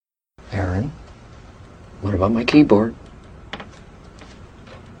Aaron, what about my keyboard?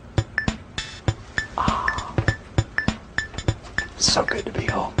 Ah, so good to be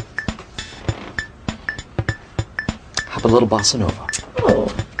home. Have a little bossa nova. Oh.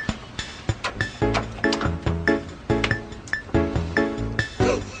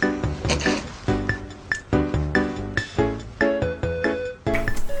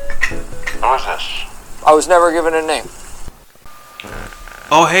 Who is this? I was never given a name.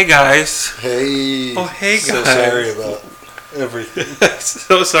 Oh, hey guys. Hey. Oh, hey guys. So sorry about everything.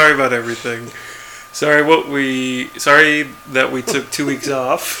 So sorry about everything. Sorry that we took 2 weeks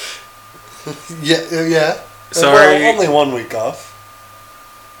off. Yeah. Sorry. Well, only 1 week off.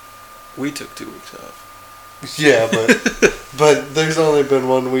 We took 2 weeks off. Yeah, but there's only been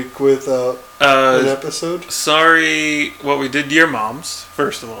 1 week without an episode. Sorry what we did to your moms,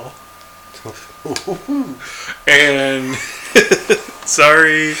 first of all. And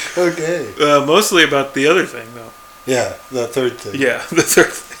sorry. Okay. Mostly about the other thing, though. Yeah, the third thing. Yeah, the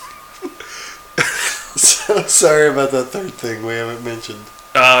third thing. So sorry about that third thing we haven't mentioned.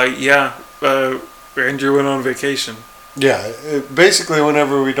 Yeah. Andrew went on vacation. Yeah, basically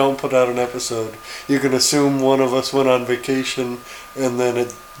whenever we don't put out an episode, you can assume one of us went on vacation and then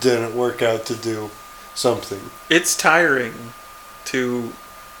it didn't work out to do something. It's tiring to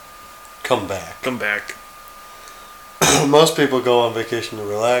Come back. Most people go on vacation to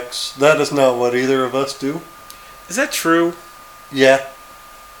relax. That is not what either of us do. Is that true? Yeah,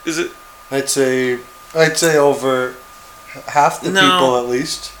 Is it? I'd say over half the No. people at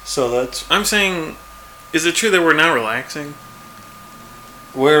least. So that's I'm saying, is it true that we're not relaxing?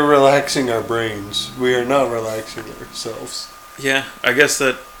 we're relaxing our brains. We are not relaxing ourselves. Yeah, I guess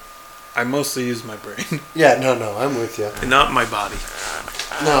that I mostly use my brain, Yeah, no, I'm with you. and not my body.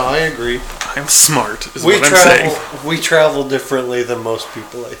 No, I agree. I'm smart, is what I'm saying. We travel differently than most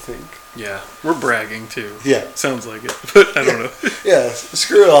people, I think. Yeah, we're bragging too. Yeah. Sounds like it, but I don't know. Yeah,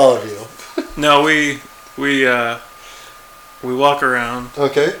 screw all of you. No, we walk around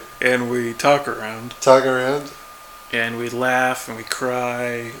Okay, and we talk around talk around. and we laugh and we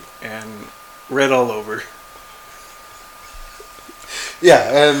cry and read all over.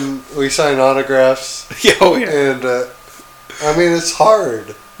 Yeah, and we sign autographs. Yeah, oh yeah. And, I mean, it's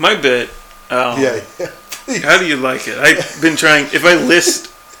hard. My bit. Yeah. How do you like it? I've been trying. If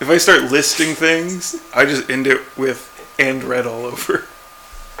I start listing things, I just end it with "and read all over."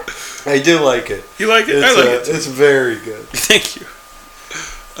 I do like it. You like it? It's, I like it too. It's very good. Thank you.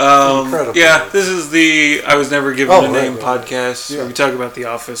 Incredible. Yeah, this is the I Was Never Given a Name right. podcast. Yeah. Where we talk about The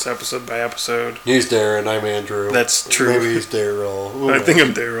Office episode by episode. He's Darren, I'm Andrew. That's true. Maybe he's Daryl. I think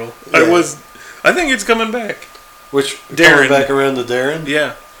I'm Daryl. Yeah. I think it's coming back. Which, Darren. coming back around to Darren?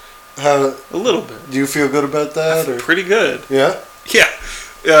 Yeah, How, a little bit. do you feel good about that? Or? Pretty good. Yeah?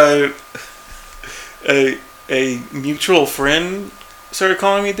 Yeah. A mutual friend started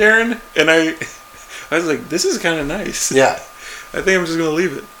calling me Darren, and I was like, this is kind of nice. Yeah. I think I'm just gonna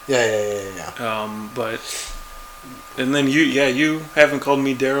leave it. Yeah. And then you haven't called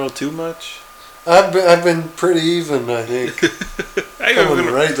me Daryl too much. I've been pretty even, I think. I Coming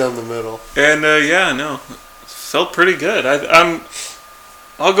haven't, right down the middle. and no, felt pretty good.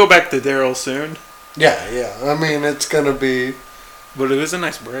 I'll go back to Daryl soon, Yeah. I mean, it's gonna be... but it was a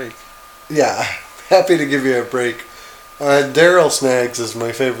nice break. Yeah, happy to give you a break. Daryl Snags is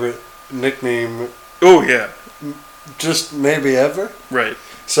my favorite nickname, Oh yeah, just maybe ever. right.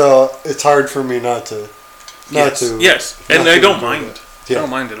 So it's hard for me not to. Yes, and not I to don't do mind. that. I don't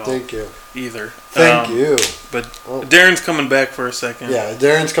mind at all. Thank you. Either. Thank you. But Oh. Darren's coming back for a second. Yeah,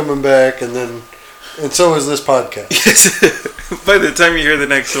 Darren's coming back, and so is this podcast. By the time you hear the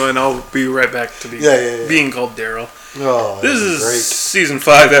next one, I'll be right back to being called Daryl. Oh, This that'd be is great. season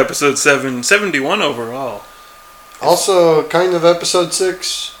 5, episode 7, 71 overall. Also, kind of episode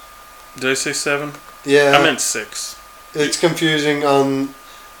 6. Did I say 7? Yeah, I meant 6. it's confusing.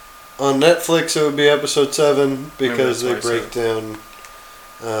 On Netflix, it would be episode 7 because Maybe they that's why I break down.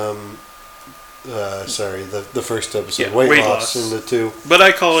 The first episode, Yeah, weight weight loss loss. into 2. But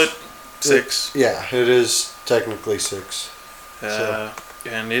I call it 6. Yeah, it is technically 6.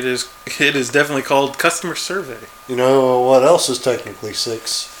 And it is definitely called customer survey. You know what else is technically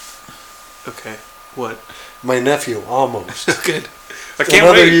 6? Okay. What? My nephew, almost. Good. I can't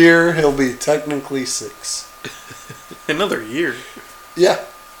Another wait. year, he'll be technically 6. Another year. Yeah,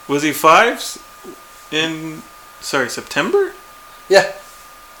 Was he 5 in September? yeah.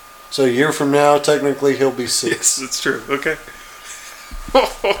 So a year from now, technically, he'll be 6. Yes, that's true. Okay.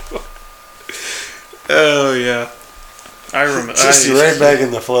 Oh yeah, I remember. Just right back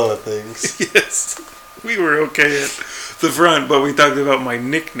in the flow of things. Yes. We were okay at the front, but we talked about my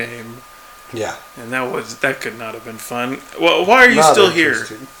nickname, Yeah. and that could not have been fun. Well, why are you Not still here?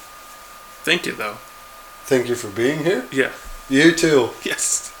 interesting. Thank you, though. Thank you for being here. Yeah. You too.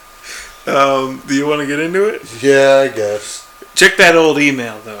 Yes. Do you want to get into it? Yeah, I guess. Check that old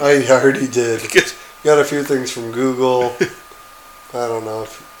email, though. I already did. Good. Got a few things from Google. I don't know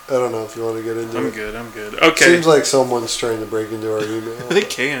if you want to get into I'm it. good. I'm good. Okay. Seems like someone's trying to break into our email. They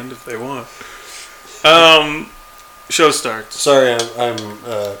can if they want. Show starts. Sorry, I'm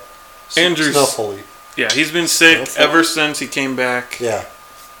Andrew's- snuffly. Yeah, he's been sick Snuffle? ever since he came back. Yeah.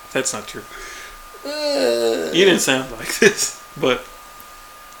 That's not true. You didn't sound like this, but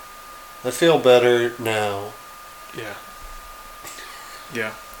I feel better now. yeah.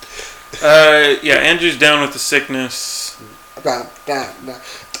 Yeah. Yeah, Andrew's down with the sickness. Down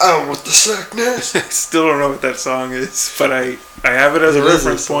with the sickness. I still don't know what that song is, but I have it as It a is a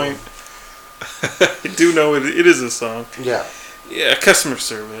reference song. point. I do know it is a song. Yeah. Yeah, customer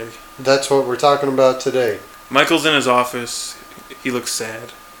survey. That's what we're talking about today. Michael's in his office. He looks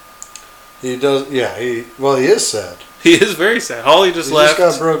sad. He does. Yeah. He is sad. He is very sad. Holly just He left.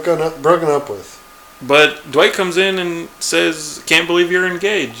 just got broken up with. But Dwight comes in and says, "Can't believe you're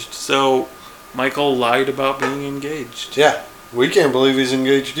engaged." So Michael lied about being engaged. Yeah. We can't believe he's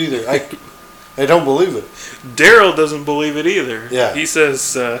engaged either. I don't believe it. Daryl doesn't believe it either. Yeah. He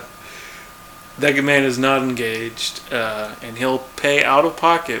says that man is not engaged, and he'll pay out of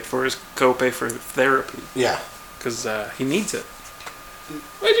pocket for his copay for therapy Yeah. because he needs it.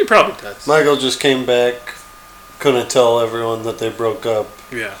 Which he probably does. Michael just came back, couldn't tell everyone that they broke up,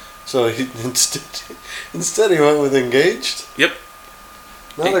 Yeah. so he instead he went with engaged. Yep.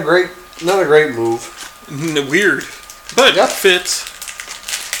 Not a great move. Weird, but Yeah. fits.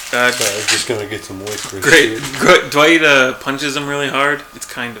 Sorry, I was just gonna get some moisture. Great. Dwight punches him really hard. It's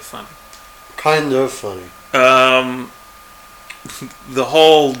kind of funny. Kind of funny. The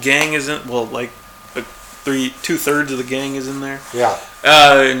whole gang isn't like 2/3 of the gang is in there. Yeah.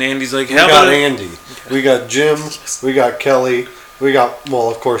 And Andy's like, We "How got about Andy. We got Jim. We got Kelly. We got, well,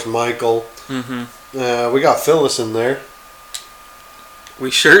 of course, Michael. Mm-hmm. We got Phyllis in there.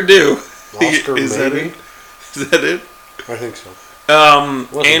 We sure do." Oscar, Is that maybe? it? Is that it? I think so.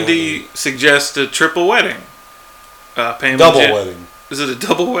 Wasn't Andy suggests a triple wedding. Pam Double and Jim- wedding. Is it a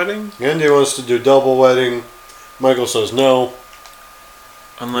double wedding? Andy wants to do double wedding. Michael says no,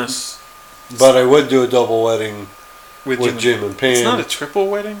 Unless but I would do a double wedding with, with Jim and Pam. It's not a triple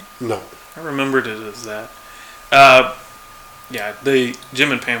wedding. No. I remembered it as that. Yeah,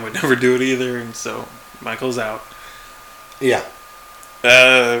 Jim and Pam would never do it either, and so Michael's out. Yeah.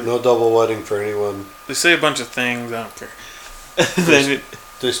 No double wedding for anyone. They say a bunch of things. I don't care. Then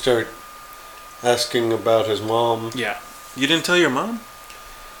They start asking about his mom. yeah, you didn't tell your mom.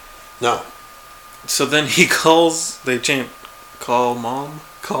 No. So then he calls. They chant, "Call mom,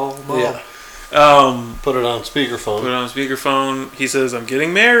 call mom." Yeah. Put it on speakerphone. Put it on speakerphone. He says, "I'm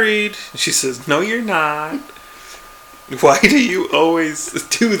getting married." She says, "No, you're not. Why do you always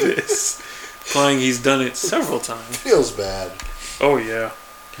do this?" Implying he's done it several times. Feels bad. Oh yeah.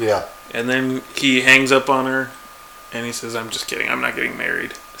 Yeah. And then he hangs up on her, and he says, "I'm just kidding. I'm not getting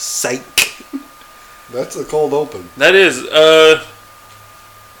married." Psych. That's the cold open. That is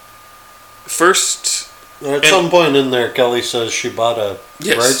first. At some point in there, Kelly says she bought a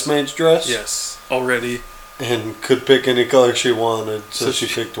Yes. bridesmaid's dress. Yes, already. And could pick any color she wanted, so she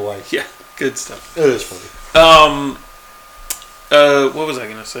picked white. Yeah, good stuff. It is funny. What was I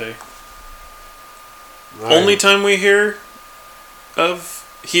gonna say? Right. Only time we hear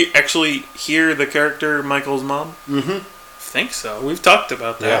actually hear the character Michael's mom. Mm-hmm. Think so. We've talked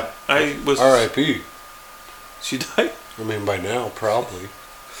about that. Yeah. I was. R.I.P. She died. I mean, by now, probably.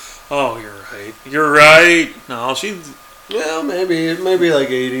 Oh, you're right. You're right. No, she's. Yeah, maybe like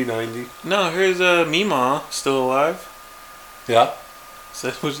 80, 90. No, here's Mima still alive. Yeah. Is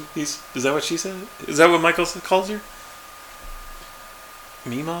that what she said? Is that what Michael calls her?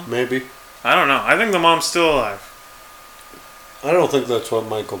 Mima? Maybe. I don't know. I think the mom's still alive. I don't think that's what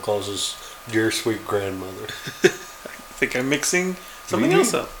Michael calls his dear sweet grandmother. I think I'm mixing something Maybe.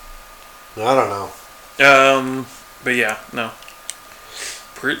 else up. I don't know. But yeah, no.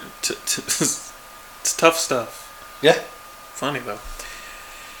 It's tough stuff. Yeah. Funny though.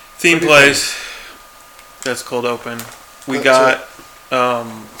 Theme Pretty plays. That's cold open. We get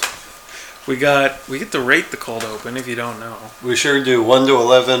to rate the cold open if you don't know. We sure do. 1 to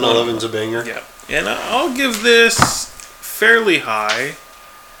 11. 11's a banger. Yeah. And I'll give this fairly high.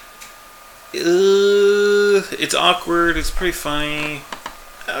 It's awkward. It's pretty funny.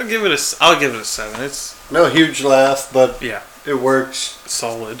 I'll give it a 7. It's No huge laugh, but yeah, it works.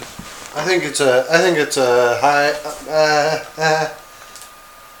 solid. I think it's a high.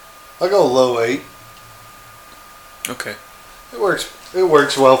 I'll go low 8. Okay. It works. It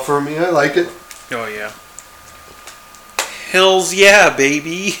works well for me. I like it. Oh yeah. Hells yeah,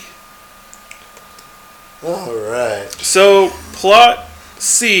 baby. All right. So plot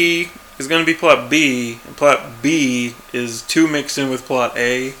C is going to be plot B, and plot B is 2 mixed in with plot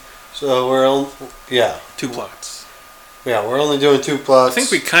A. So we're on. Yeah. 2 plots. Yeah, we're only doing 2 plots. I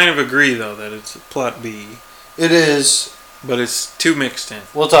think we kind of agree though that it's plot B, It is. but it's 2 mixed in.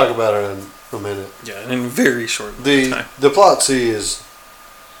 We'll talk about it in a minute. Yeah, in very short time. The plot C is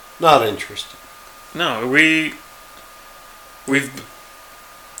not interesting. No, we've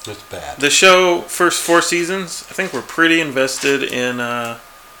It's bad. the show first 4 seasons. I think we're pretty invested in the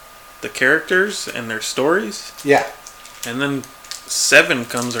characters and their stories, Yeah. and then 7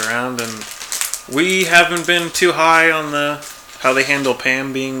 comes around, and we haven't been too high on the how they handle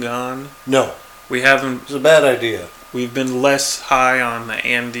Pam being gone. No. We haven't. It's a bad idea. We've been less high on the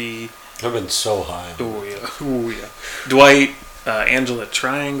Andy. I've been so high. Oh yeah, Dwight, Angela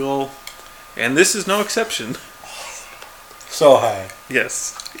triangle, and this is no exception. So high.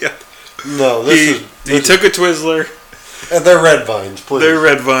 Yes, yeah. No, He took a Twizzler. And they're red vines, please. They're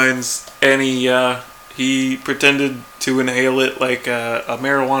red vines, and he pretended to inhale it like a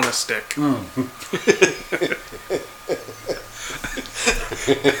marijuana stick.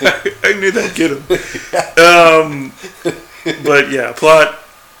 I knew that'd get him. But yeah, plot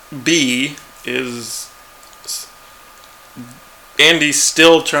B is Andy's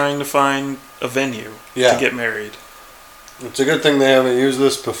still trying to find a venue Yeah. to get married. It's a good thing they haven't used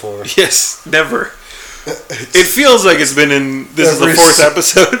this before. Yes, never. It feels like it's been in. This is the Every 4th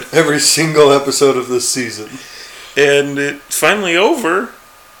episode. Every single episode of this season. And it's finally over.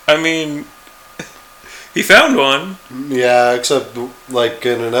 I mean, he found one. Yeah, except like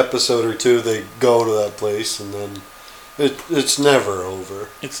in an episode or 2, they go to that place and then it's never over.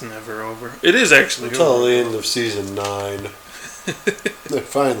 It's never over. It is actually Until over. the end of season 9. They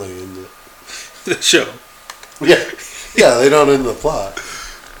finally end it. The show. Yeah, yeah, they don't end the plot.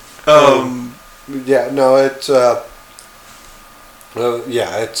 Yeah, no, it's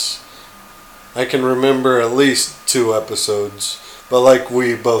it's. I can remember at least 2 episodes, but like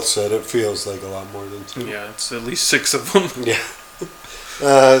we both said, it feels like a lot more than 2. Yeah, it's at least 6 of them. Yeah.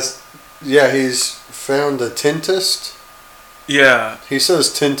 Yeah, he's found a tintist. Yeah, He says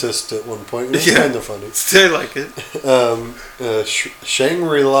tintist at one point. It's Yeah. kind of funny. I like it.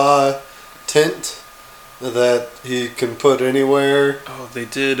 Shangri-La tent that he can put anywhere. Oh, they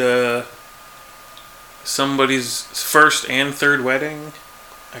did somebody's first and third wedding.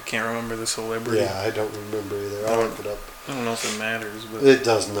 I can't remember the celebrity. Yeah, I don't remember either. I'll look it up. I don't know if it matters, but It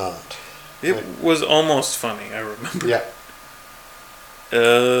does not. it was almost funny. I remember. Yeah.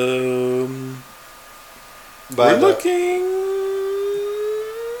 We're looking.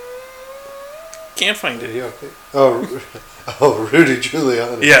 Can't find Are it. you okay? Oh, Rudy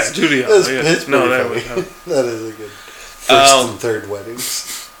Giuliani. Yeah, Giuliani. That's, Yeah. it's No, pretty that funny. That is a good first and third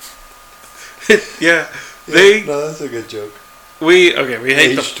weddings. Yeah, No, that's a good joke. we hate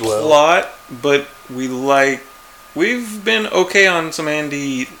Aged the well. plot, but we've been okay on some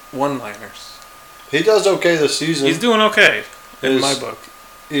Andy one-liners. He does okay this season. He's doing okay in His- my book.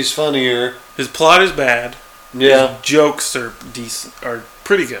 He's funnier. His plot is bad. Yeah. His jokes are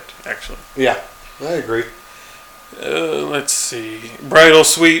pretty good, actually. Yeah. I agree. Let's see. Bridal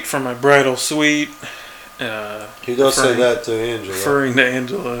suite for my bridal suite. He does say Referring- that to Angela. Referring to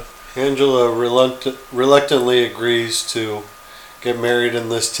Angela. Angela reluctantly agrees to get married in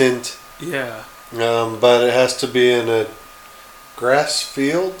this tent, Yeah. but it has to be in a grass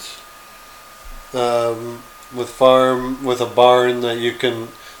field with a barn that you can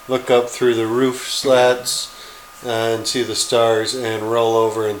look up through the roof slats and see the stars and roll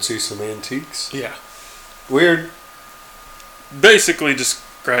over and see some antiques. Yeah. Weird. Basically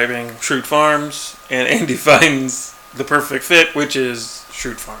describing Schrute Farms, and Andy finds the perfect fit, which is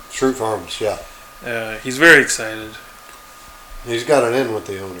Schrute Farms. Schrute Farms, yeah. He's very excited. He's got it in with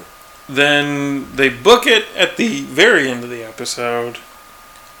the owner. Then they book it at the very end of the episode.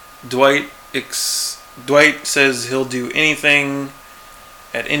 Dwight says he'll do anything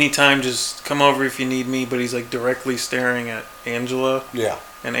at any time, just come over if you need me, but he's like directly staring at Angela, Yeah.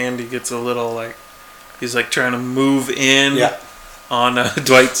 and Andy gets a little like, he's like trying to move in Yeah. on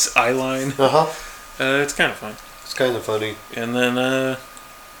Dwight's eye line. Uh-huh. It's kind of fun. It's kind of funny. And then,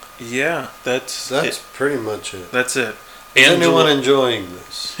 yeah, that's it. pretty much it. That's it. Is Angela- anyone enjoying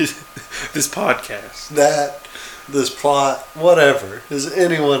this? this podcast. This plot, whatever. Is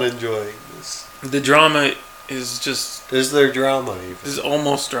anyone enjoying this? The drama is just Is there drama even? is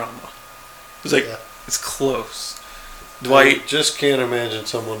almost drama. It's like Yeah. it's close. I Dwight, just can't imagine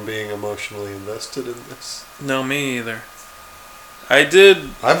someone being emotionally invested in this. no, me either. I did.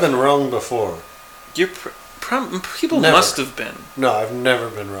 I've been wrong before. You people Never. must have been. No, I've never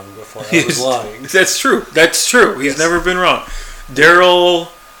been wrong before. I was lying. That's true. That's true. He's Yes. never been wrong. Daryl,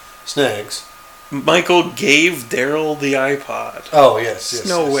 Snags. Michael gave Daryl the iPod. Oh, yes.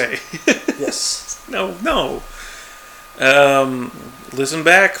 No yes. way. Yes. No. Listen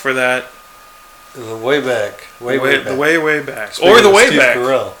back for that. Way back. Way back. The way back. Speaking Or the of way Steve back.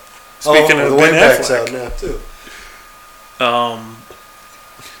 Carell. Speaking oh, of the Ben way back's Affleck. out now too. Um,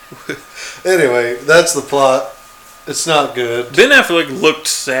 Anyway, that's the plot. It's not good. Ben Affleck looked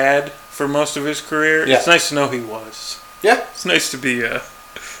sad for most of his career. Yeah. It's nice to know he was. Yeah, It's nice to be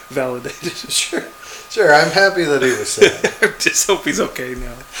validated. sure. Sure, I'm happy that he was sad. I just hope he's okay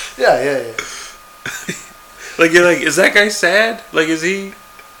now. Yeah. Like, you're like, is that guy sad? Like, is he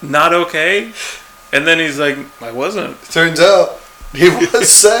not okay? And then he's like, I wasn't. Turns out he was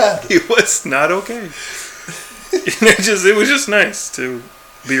sad. He was not okay. It was just nice to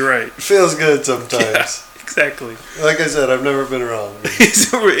be right. Feels good sometimes. Yeah, exactly. Like I said, I've never been wrong.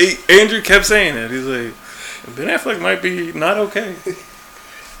 Andrew kept saying it. He's like, Ben Affleck might be not okay.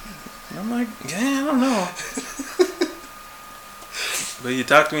 And I'm like, yeah, I don't know. But you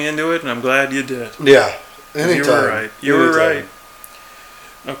talked me into it, and I'm glad you did. Yeah. 'Cause Anytime. You were right. You were Anytime.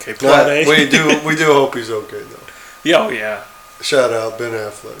 right. Okay, plot A. We do hope he's okay though. Yeah, oh yeah. Shout out Ben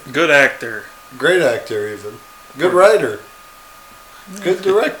Affleck. Good actor. Great actor even. Good writer. Good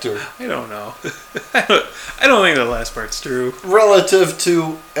director. I don't know. I don't think the last part's true. Relative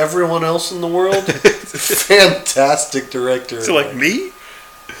to everyone else in the world, fantastic director. So, like me?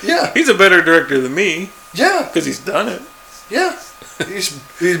 Yeah. He's a better director than me, Yeah. because he's done it. Yeah. He's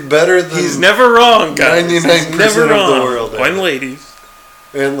better than He's never wrong, guys. 99% He's never of the wrong. world, And Eddie. ladies.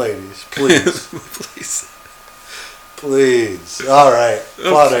 and ladies. Please. Please. Please. All right.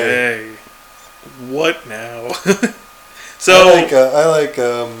 Plot A. Okay. What now? So,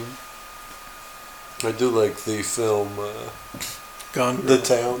 I do like the film Gone Girl. The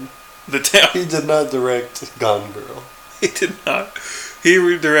Town. The Town. He did not direct Gone Girl. He did not. He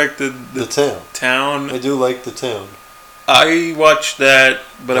redirected The Town. Town. I do like The Town. I watched that,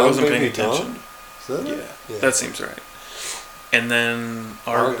 but I Gone wasn't paying Baby attention. Gone? Is that Yeah, it? that seems right. And then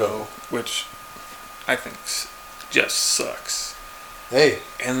Argo, which I think just sucks. Hey,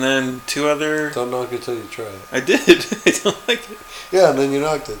 And then two other. don't knock it till you try it. I did. I don't like it. Yeah, and then you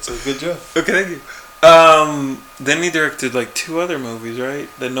knocked it, so good job. Okay, thank you. Then he directed like two other movies, right?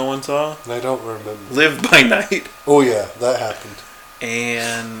 That no one saw. I don't remember. Live by Night Oh yeah, that happened.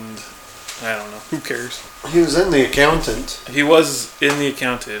 and I don't know. Who cares? He was in The Accountant. He was in The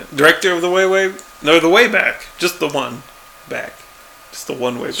Accountant. Director of The Way Back. Just the one back. Just the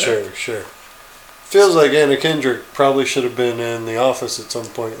one way back. Sure. Feels like Anna Kendrick probably should have been in The Office at some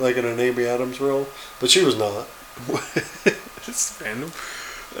point, like in an Amy Adams role, but she was not. It's random.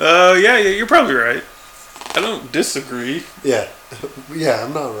 Yeah, you're probably right. I don't disagree. Yeah, yeah,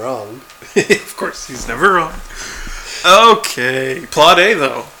 I'm not wrong. Of course, he's never wrong. Okay, plot A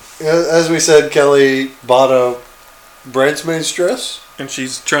though, As we said, Kelly bought a bridesmaid's dress. and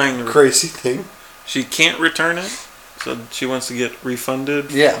she's trying to. Crazy thing. She can't return it, so she wants to get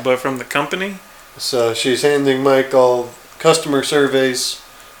refunded. Yeah. but from the company. So she's handing Mike all customer surveys.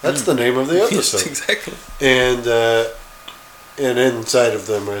 That's the name of the Yes, episode. exactly. And inside of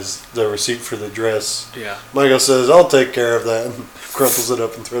them is the receipt for the dress. Yeah. Michael says, "I'll take care of that," and crumples it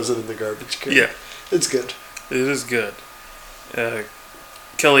up and throws it in the garbage can. Yeah. It's good. It is good.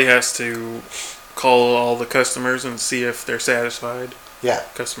 Kelly has to call all the customers and see if they're satisfied. Yeah.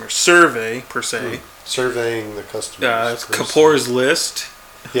 Customer survey, per se. Surveying the customers. Kapoor's List.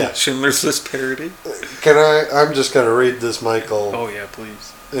 Yeah. Schindler's List parody. I'm just going to read this Michael Oh, yeah,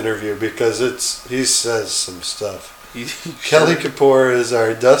 please. interview because he says some stuff. He- Kelly Kapoor is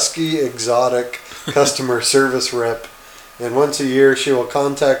our dusky, exotic customer service rep, and once a year she will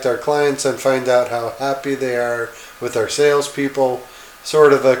contact our clients and find out how happy they are with our salespeople.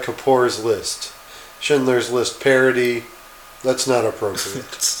 Sort of a Kapoor's List. Schindler's List parody. That's not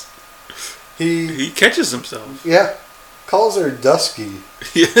appropriate. He catches himself. Yeah, calls her dusky.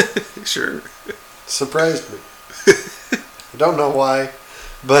 Yeah, sure. Surprised me. I don't know why,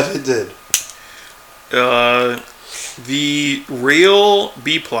 but it did. The real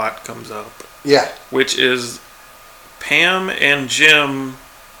B plot comes up, Yeah, which is Pam and Jim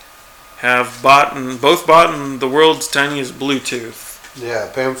have both bought the world's tiniest Bluetooth. yeah.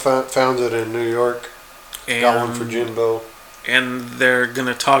 Pam found it in New York. And, Got one for Jimbo. And they're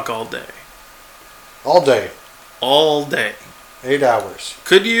gonna talk all day. All day. All day. 8 hours.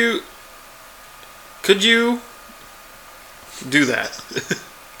 Could you Could you do that?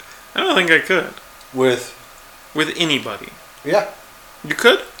 I don't think I could. With anybody. yeah. You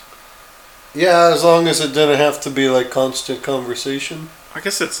could? Yeah, as long as it didn't have to be like constant conversation. I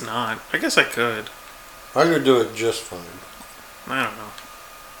guess it's not. I guess I could. I could do it just fine. I don't know.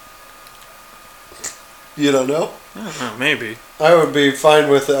 You don't know? I don't know. Maybe. I would be fine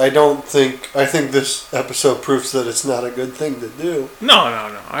with it. I think this episode proves that it's not a good thing to do. No.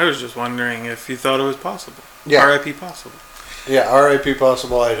 I was just wondering if you thought it was possible. Yeah. R.I.P. possible. Yeah, R.I.P.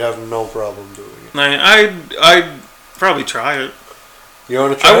 possible, I'd have no problem doing it. I'd probably try it. You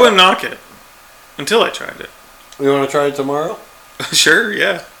want to try I it? wouldn't knock it until I tried it. You want to try it tomorrow? Sure,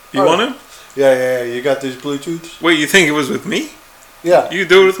 yeah. You All want right. to? Yeah. You got these Bluetooths? Wait, you think it was with me? Yeah. You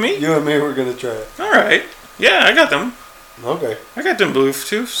do it with me? You and me were going to try it. All right. Yeah, I got them. Okay. I got them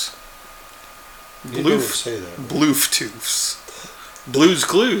Bluetooths. You didn't say that. Bluetooths. Blues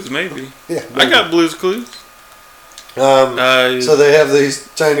Clues, maybe. Yeah. I got Blues Clues. So they have these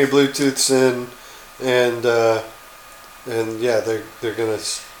tiny Bluetooths in, and yeah, they're gonna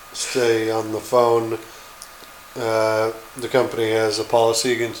stay on the phone. The company has a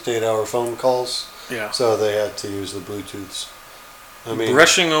policy against 8-hour phone calls, Yeah. so they had to use the Bluetooths. I mean,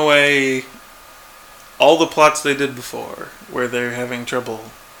 Brushing away all the plots they did before, where they're having trouble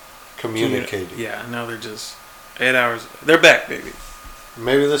communicating. Yeah, now they're just 8 hours. They're back, baby.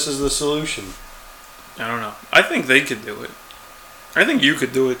 Maybe this is the solution. I don't know. I think they could do it. I think you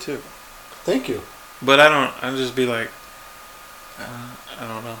could do it too. Thank you. But I don't. I'd just be like, I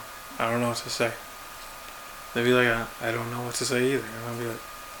don't know. I don't know what to say. They'd be like, I don't know what to say either. And I'd be like,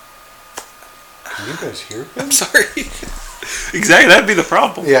 Can you guys hear? I'm sorry. Exactly. That'd be the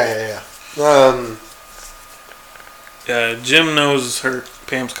problem. Yeah. Jim knows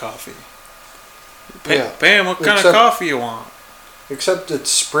Pam's coffee. Yeah. Pam, what kind of Except- coffee you want? Except it's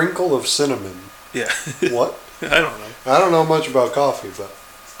sprinkle of cinnamon. Yeah. What? I don't know. I don't know much about coffee, but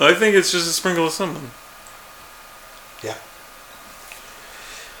I think it's just a sprinkle of cinnamon. yeah.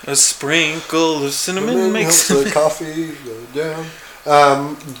 A sprinkle of cinnamon makes helps the coffee go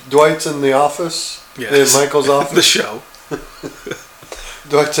down. Dwight's in the office. Yes. In Michael's office. The show.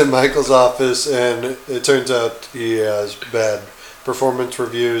 Dwight's in Michael's office, and it turns out he has bad performance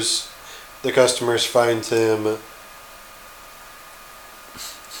reviews. The customers find him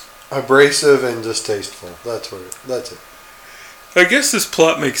abrasive and distasteful. That's it. I guess this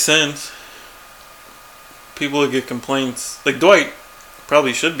plot makes sense. People that get complaints, like Dwight,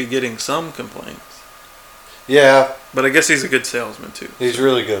 probably should be getting some complaints. Yeah, But I guess he's a good salesman too. he's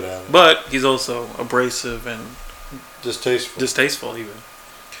really good at it. But he's also abrasive and Distasteful. distasteful even.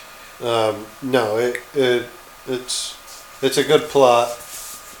 No, it's a good plot.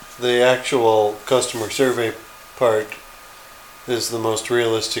 The actual customer survey part is the most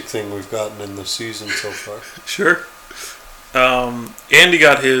realistic thing we've gotten in the season so far. Sure. Andy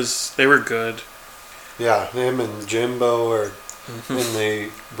got his. They were good. Yeah, him and Jimbo are in the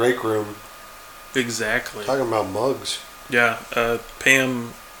break room Exactly. talking about mugs. Yeah.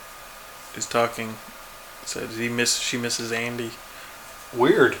 Pam is talking. Said she misses Andy.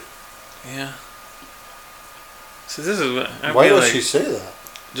 Weird. Yeah. So this is what I Why feel does like, she say that?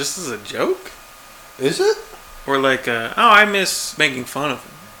 just as a joke, Is it? or like, oh, I miss making fun of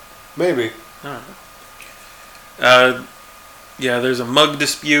him. Maybe. I don't know. Yeah, there's a mug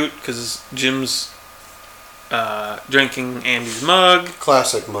dispute because Jim's drinking Andy's mug.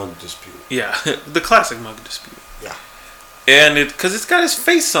 Classic mug dispute. Yeah, the classic mug dispute. Yeah. And because it's got his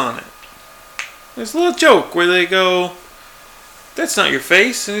face on it. There's a little joke where they go, "That's not your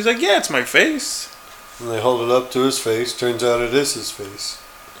face," and he's like, "Yeah, it's my face." And they hold it up to his face. Turns out it is his face.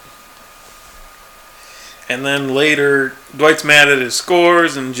 And then later, Dwight's mad at his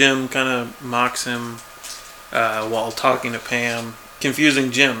scores, and Jim kind of mocks him while talking to Pam,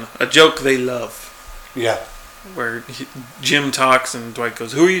 confusing Jim. A joke they love, Yeah. where Jim talks and Dwight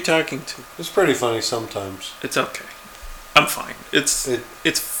goes, "Who are you talking to?" It's pretty funny sometimes. It's okay. I'm fine. It's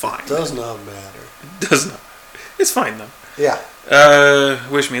It fine. does not matter. It does not. It's fine though. Yeah.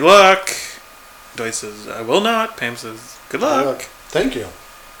 Wish me luck. Dwight says, "I will not." Pam says, "Good luck." Thank you.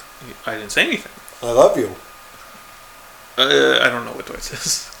 I didn't say anything. I love you. I don't know what Dwight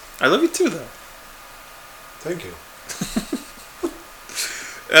says. I love you too, though. Thank you.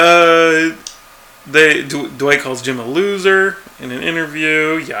 Dwight calls Jim a loser in an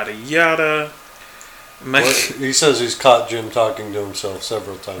interview. Yada yada. He says he's caught Jim talking to himself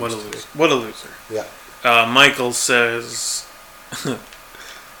several times. What a today. loser! What a loser! Yeah. Michael says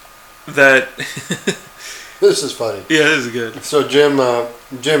that. This is funny. Yeah, this is good. So Jim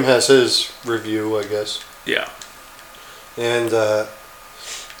has his review, I guess, Yeah. and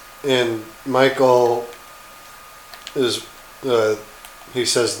and Michael is, he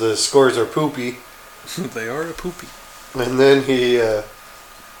says the scores are poopy. They are a poopy. And then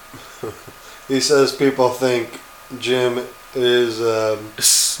he says people think Jim is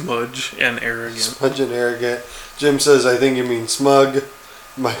Smudge and arrogant. smudge and arrogant. Jim says, I think you mean smug.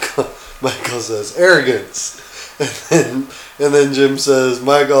 Michael says, arrogance. And then Jim says,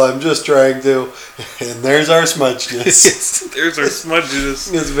 Michael, I'm just trying to. And there's our smudgeness. There's our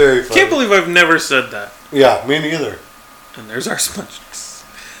smudginess. It's very funny. Can't believe I've never said that. Yeah, me neither. And there's our smudginess.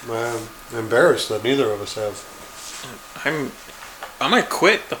 I'm embarrassed that neither of us have. I might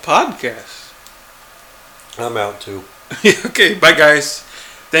quit the podcast. I'm out too. Okay, bye guys.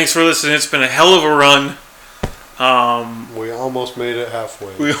 Thanks for listening. It's been a hell of a run. We almost made it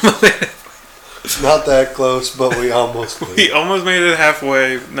halfway. We almost made it. Not that close, but we almost made We it. almost made it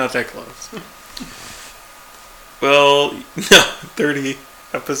halfway. Not that close. Well, no, 30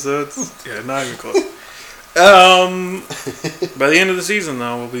 episodes. Yeah, not even close. By the end of the season,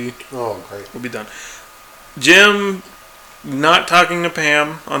 though, Oh, great. we'll be done. Jim, not talking to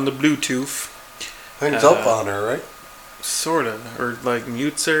Pam on the Bluetooth. Hangs up on her, right? Sorta, or like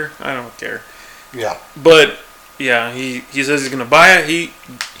mutes her. I don't care. Yeah. But yeah, he says he's gonna buy it.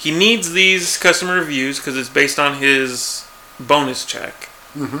 He needs these customer reviews because it's based on his bonus check.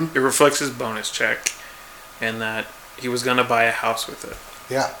 Mm-hmm. It reflects his bonus check, and that he was gonna buy a house with it.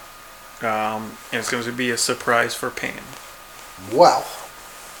 Yeah. And it's going to be a surprise for Pam. Wow.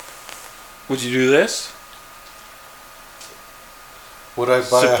 Would you do this? Would I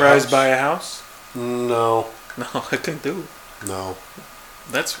buy Surprise a house? buy a house? No. No, I couldn't do it. No.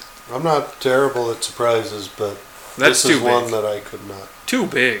 That's I'm not terrible at surprises, but That's this is too one big. that I could not. too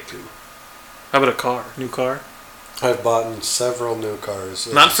big. How about a car? New car? I've bought several new cars.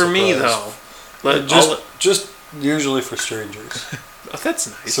 as Not a for me surprise. though. Just usually for strangers. Oh, that's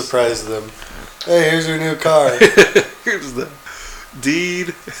nice. Surprise them. Hey, here's your new car. Here's the deed,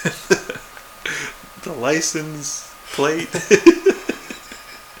 the license plate.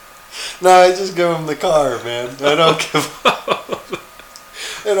 No, I just give them the car, man. I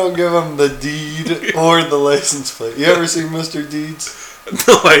don't give them the deed or the license plate. You ever seen Mr. Deeds?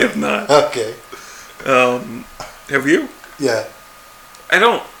 No, I have not. Okay. Have you? Yeah. I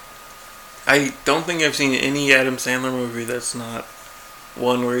don't think I've seen any Adam Sandler movie that's not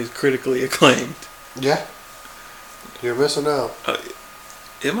one where he's critically acclaimed. Yeah. You're missing out.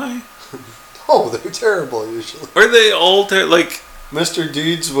 Am I? Oh, they're terrible usually. Are they all like? Mr.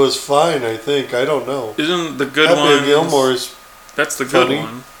 Deeds was fine, I think. I don't know. Isn't the good Happy one? Gilmore's That's the funny. good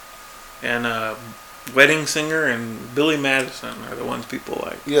one. And Wedding Singer and Billy Madison are the ones people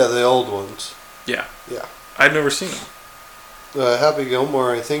like. yeah, the old ones. Yeah. Yeah. I've never seen them. Happy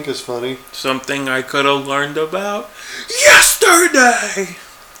Gilmore, I think, is funny. Something I could have learned about yesterday.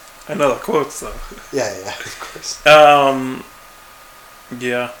 I know the quotes though. Yeah, of course.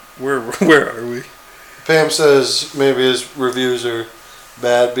 Yeah. Where are we? Pam says maybe his reviews are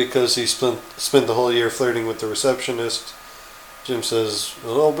bad because he spent the whole year flirting with the receptionist. Jim says a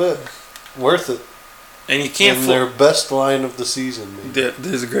little bit. Worth it. And you can't And flirt. their best line of the season, maybe.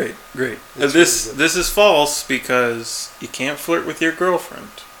 This is great. It's This really good. this is false because you can't flirt with your girlfriend.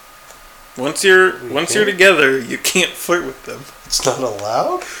 Once you're can't? together, you can't flirt with them. It's not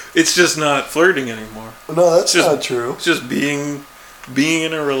allowed? It's just not flirting anymore. No, that's Just- not true. It's just being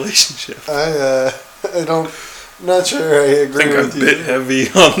in a relationship. I not sure I I agree think I'm a with you. bit heavy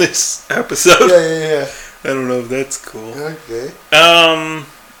on this episode. Yeah. I don't know if that's cool. Okay.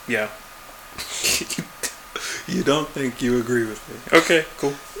 Yeah. You don't think you agree with me? Okay,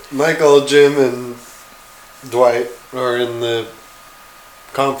 cool. Michael, Jim, and Dwight are in the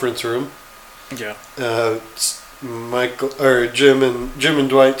conference room. Yeah. Jim and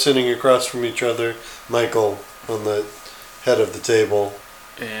Dwight sitting across from each other. Michael on the head of the table,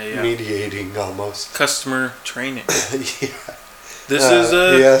 Yeah. mediating almost. Customer training. Yeah. This is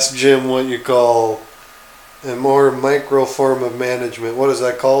He asked Jim what you call a more micro form of management. What is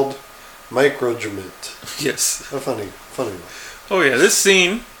that called? Microgement. yes. A funny one. Oh yeah, this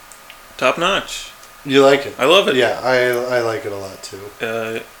scene, top notch. You like it? I love it. Yeah, I like it a lot too.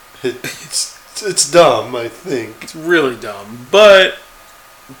 Uh, It's dumb, I think, it's really dumb, but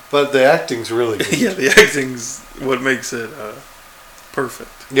but the acting's really good. yeah, the acting's what makes it perfect.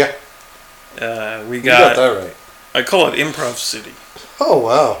 Yeah, We you got that right. I call it Improv City. Oh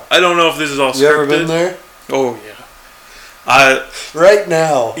wow! I don't know if this is all scripted. You ever been there? Oh yeah. Right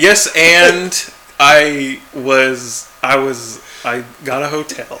now. Yes, and I got a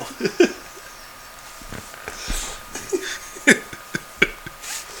hotel.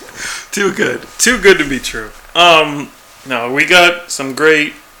 Too good to be true. No, we got some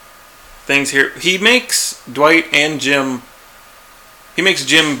great things here. He makes Dwight and Jim. He makes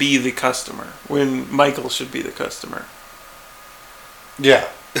Jim be the customer when Michael should be the customer. Yeah.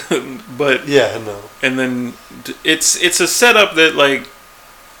 But Yeah, no. and then it's a setup that like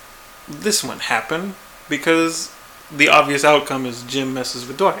this wouldn't happen because the obvious outcome is Jim messes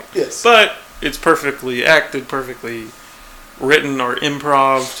with Dwight. Yes. But it's perfectly acted, perfectly written or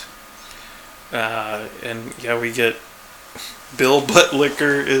improved. And yeah, we get Bill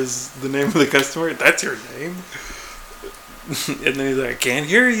Buttlicker is the name of the customer. That's your name. And then he's like, I can't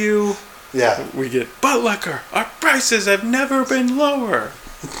hear you. Yeah. We get Buttlicker. Our prices have never been lower.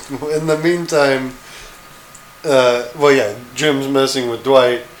 In the meantime, Jim's messing with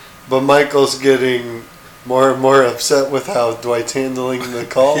Dwight, but Michael's getting more and more upset with how Dwight's handling the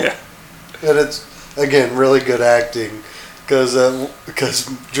call. Yeah. And it's, again, really good acting. Because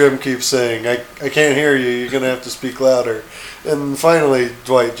Jim keeps saying, I can't hear you, you're going to have to speak louder. And finally,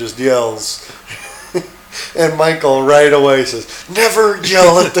 Dwight just yells. And Michael right away says, never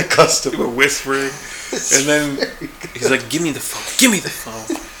yell at the customer. Whispering. And then he's like, give me the phone. Give me the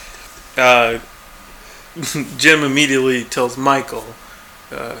phone. Jim immediately tells Michael,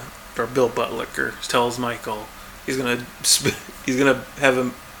 or Bill Buttlicker tells Michael, he's gonna have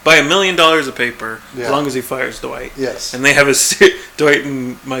him buy $1 million of paper as long as he fires Dwight. Yes. And they have Dwight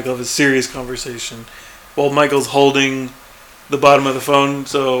and Michael have a serious conversation while Michael's holding the bottom of the phone.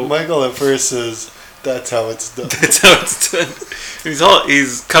 So Michael at first says, that's how it's done. That's how it's done.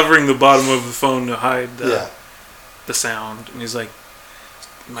 He's covering the bottom of the phone to hide the sound, and he's like,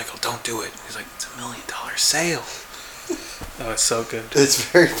 Michael, don't do it. He's like, it's $1 million sale. Oh, it's so good. It's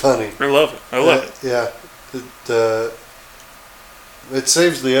very funny. I love it. I love it. Yeah. It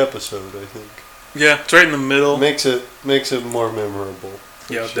saves the episode, I think. Yeah, it's right in the middle. Makes it more memorable.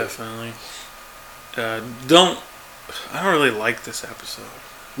 Yeah, sure. Definitely. I don't really like this episode.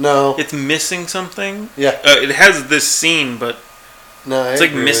 No. It's missing something. Yeah. It has this scene, but no, it's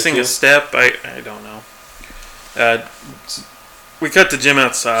like missing a step. I don't know. We cut to Jim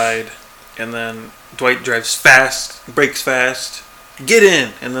outside, and then Dwight drives fast, brakes fast, get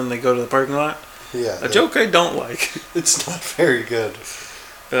in, and then they go to the parking lot. Yeah. A joke I don't like. It's not very good.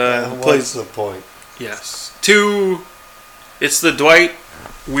 What's the point? Yes. It's the Dwight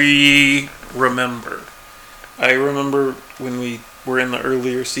we remember. I remember when we were in the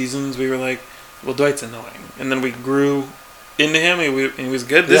earlier seasons, we were like, well, Dwight's annoying. And then we grew into him, and he was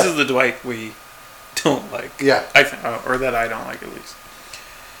good. This is the Dwight we don't like. Yeah. I think, or that I don't like, at least.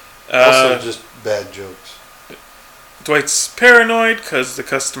 Also just bad jokes. Dwight's paranoid because the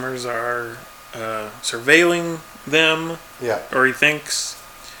customers are surveilling them. Yeah. Or he thinks.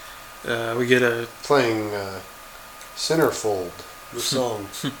 We get playing Centerfold, the song.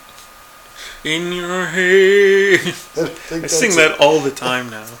 In your head. I sing that all the time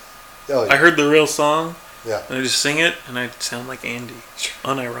now. Oh, yeah. I heard the real song. Yeah. And I just sing it, and I sound like Andy,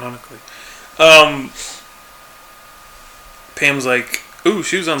 unironically. Pam's like, ooh,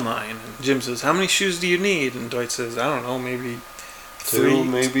 shoes online. And Jim says, how many shoes do you need? And Dwight says, I don't know, maybe two,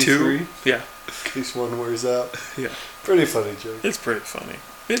 maybe three. Yeah. In case one wears out. Yeah. Pretty funny joke. It's pretty funny.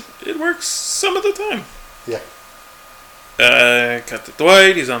 It works some of the time. Yeah. Cut to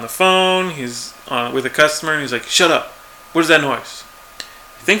Dwight. He's on the phone. He's with a customer, and he's like, shut up. What is that noise?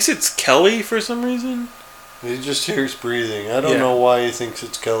 He thinks it's Kelly for some reason. He just hears breathing. I don't know why he thinks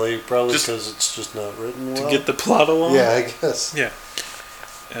it's Kelly. Probably because it's just not written well. To get the plot along? Yeah, I guess. Yeah.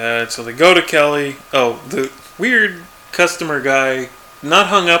 So they go to Kelly. Oh, the weird customer guy, not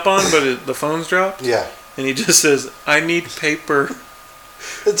hung up on, but the phone's dropped. Yeah. And he just says, I need paper.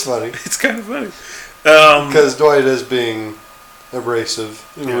 It's funny. It's kind of funny. Because Dwight is being abrasive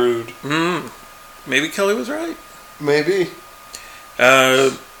and rude. Maybe Kelly was right. Maybe.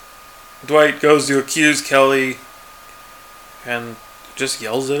 Dwight goes to accuse Kelly and just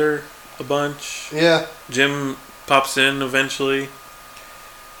yells at her a bunch. Yeah. Jim pops in eventually.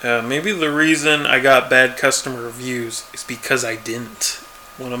 Maybe the reason I got bad customer reviews is because I didn't.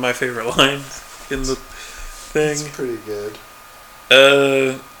 One of my favorite lines in the thing. It's pretty good.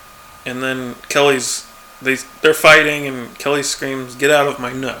 And then they're fighting, and Kelly screams, "Get out of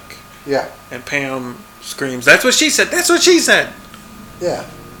my nook!" Yeah. And Pam screams, "That's what she said! That's what she said!" Yeah.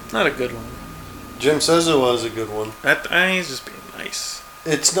 Not a good one. Jim says it was a good one. He's just being nice.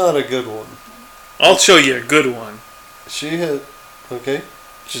 It's not a good one. I'll show you a good one. She had... Okay.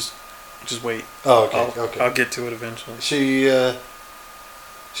 Just wait. Oh, okay. I'll get to it eventually. She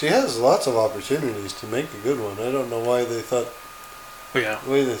has lots of opportunities to make a good one. I don't know why they thought... Yeah.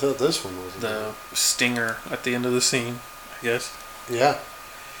 Why they thought this one was the stinger at the end of the scene, I guess. Yeah.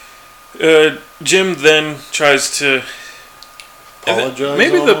 Jim then tries to apologize.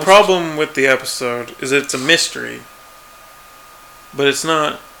 Maybe the almost. problem with the episode is it's a mystery, but it's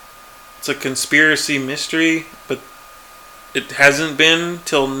not. It's a conspiracy mystery, but it hasn't been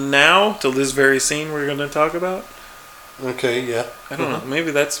till now, till this very scene we're going to talk about. Okay, yeah. I don't know.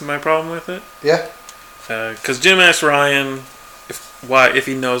 Maybe that's my problem with it. Yeah. Because Jim asked Ryan if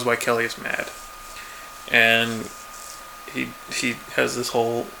he knows why Kelly is mad, and he has this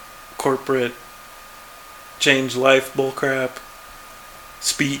whole corporate change life bullcrap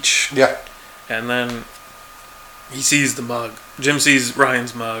speech. Yeah. And then he sees the mug. Jim sees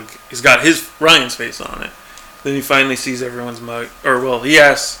Ryan's mug. He's got Ryan's face on it. Then he finally sees everyone's mug. He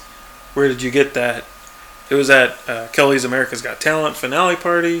asks, "Where did you get that?" It was at Kelly's America's Got Talent finale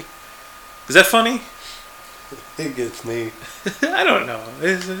party. Is that funny? It gets me. I don't know.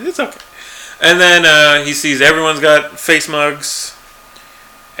 It's okay. And then he sees everyone's got face mugs.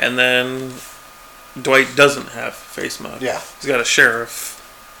 And then Dwight doesn't have face mug. Yeah. He's got a sheriff.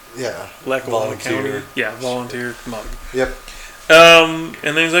 Yeah. Lackawanna County. Yeah, volunteer mug. Yep. And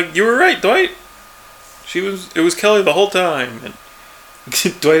then he's like, "You were right, Dwight. It was Kelly the whole time." And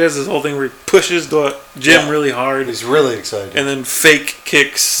Dwight has this whole thing where he pushes Jim really hard. He's really excited. And then fake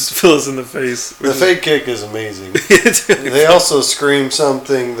kicks Phyllis in the face. The fake kick is amazing. It's really They also scream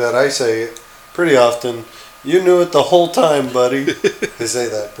something that I say pretty often. "You knew it the whole time, buddy." They say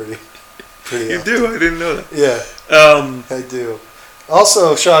that pretty You often. do? I didn't know that. Yeah, I do.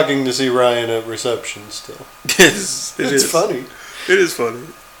 Also shocking to see Ryan at reception still. It's It's funny. It is funny.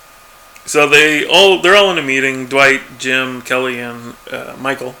 So they're all in a meeting. Dwight, Jim, Kelly, and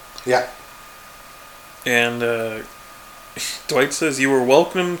Michael. Yeah. And Dwight says, "You were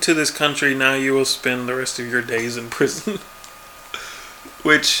welcome to this country. Now you will spend the rest of your days in prison."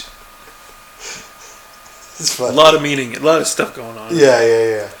 Which It's a funny. lot of meaning, a lot of stuff going on.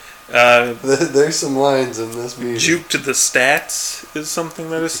 Yeah. Uh, There's some lines in this meeting. Juke to the stats is something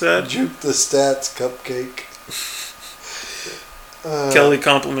that is said. Juke the stats cupcake. Kelly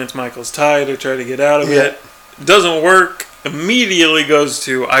compliments Michael's tie to try to get out of Yeah. it. Doesn't work. Immediately goes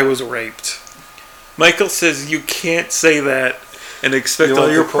to, "I was raped." Michael says you can't say that and expect You all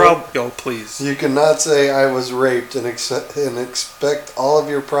want your the quote? problems. Oh, please. You cannot say "I was raped" and expect all of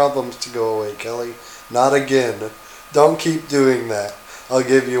your problems to go away, Kelly. Not again. Don't keep doing that. I'll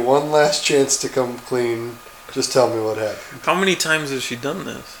give you one last chance to come clean. Just tell me what happened. How many times has she done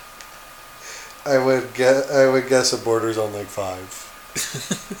this? I would guess it borders on like 5.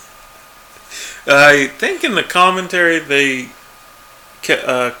 I think in the commentary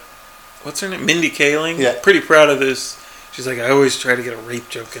what's her name? Mindy Kaling. Yeah. Pretty proud of this. She's like, "I always try to get a rape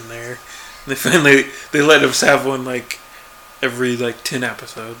joke in there." And they finally let us have one like every 10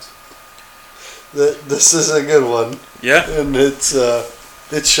 episodes. This is a good one, Yeah, and it's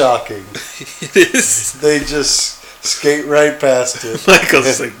shocking. it is. They just skate right past it.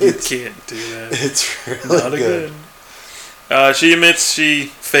 Michael's like, "You It's- can't do that." It's really Not good. good. She admits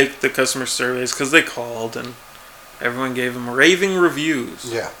she faked the customer surveys because they called and everyone gave them raving reviews.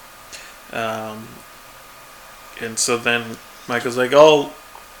 Yeah. And so then Michael's like, "Oh,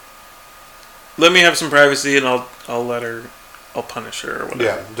 let me have some privacy and I'll punish her or whatever."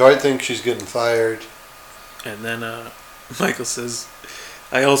 Yeah. Dwight thinks she's getting fired. And then Michael says,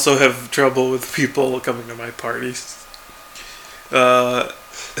 "I also have trouble with people coming to my parties."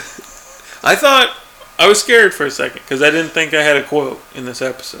 I thought I was scared for a second because I didn't think I had a quote in this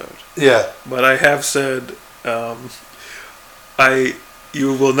episode. Yeah. But I have said,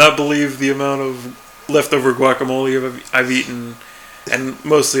 you will not believe the amount of leftover guacamole I've eaten, and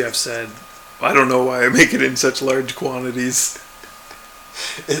mostly I've said, I don't know why I make it in such large quantities.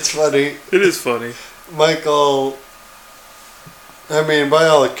 It's funny. It is funny. Michael, I mean, by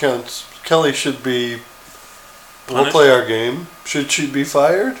all accounts, Kelly should be. We'll Punished? play our game. Should she be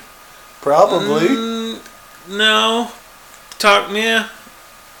fired? Probably. No. Yeah.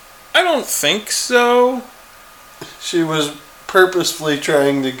 I don't think so. She was purposefully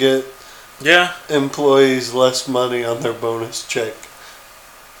trying to get employees less money on their bonus check.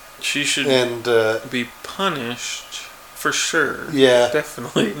 She should And, be punished for sure. yeah.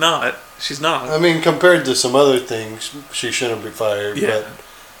 Definitely not. She's not. I mean, compared to some other things, she shouldn't be fired. Yeah.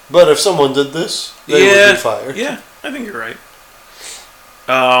 But if someone did this, they would be fired. Yeah, I think you're right.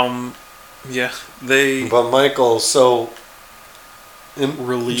 Yeah, they But Michael so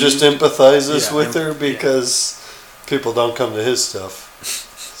relieved. just empathizes Yeah, with her because people don't come to his stuff.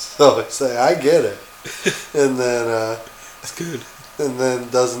 So I say, I get it. And then That's good. and then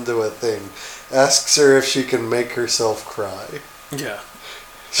doesn't do a thing. Asks her if she can make herself cry. Yeah.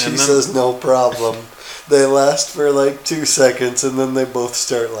 She And then- says no problem. They last for like 2 seconds and then they both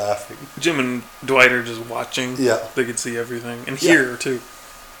start laughing. Jim and Dwight are just watching. Yeah. They can see everything and Yeah. hear too.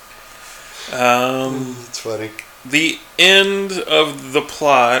 It's funny. The end of the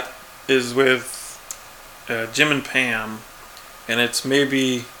plot is with Jim and Pam, and it's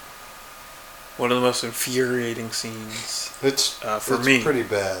maybe one of the most infuriating scenes It's for it's me. pretty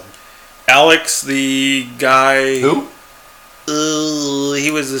bad. Alex, the guy. Who?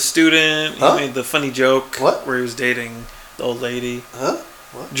 He was a student. Huh? He made the funny joke What? where he was dating the old lady. Huh?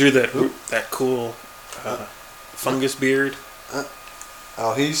 What? Drew that Who? that cool fungus beard.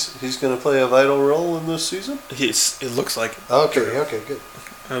 Oh, he's gonna play a vital role in this season. It looks like it. Okay, good.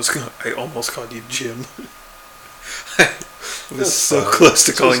 I almost called you Jim. I was That's so fine. close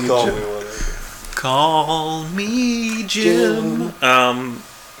to Just calling you call Jim. me whatever. Call me Jim.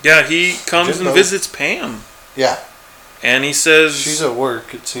 Yeah, he comes Jimbo. and visits Pam, Yeah, and he says she's at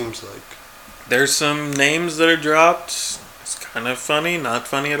work. It seems like. there's some names that are dropped. It's kind of funny, not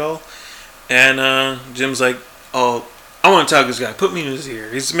funny at all. And Jim's like, "Oh, I want to talk to this guy. Put me in his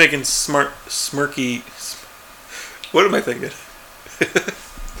ear." He's making smirky. What am I thinking?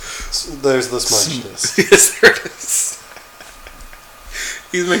 There's the smugness. Yes, there it is.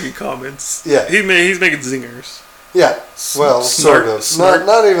 He's making comments. Yeah. He's making zingers. Yeah. Well, Snark- sort of. snark-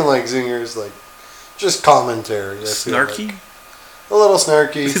 Not even like zingers. Like just commentary. I feel Snarky? like. A little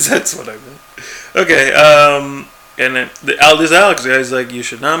snarky. That's what I meant. Okay, and then this Alex guy's like, you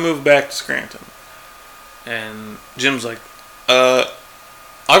should not move back to Scranton. And Jim's like,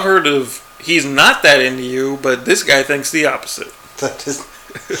 I've heard of, he's not that into you, but this guy thinks the opposite. That is.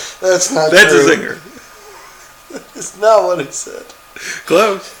 That's not That's true. a zinger. It's not what he said.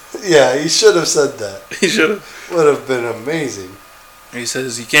 Close. Yeah, he should have said that. He should have. Would have been amazing. He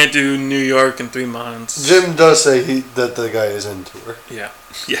says, you can't do New York in 3 months. Jim does say that the guy is into her. Yeah.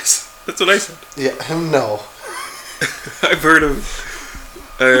 Yes. That's what I said. Yeah, no. I've heard of,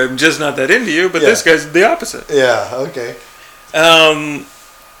 I'm just not that into you, but Yeah. this guy's the opposite. Yeah, okay.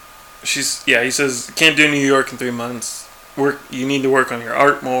 He says, can't do New York in 3 months. You need to work on your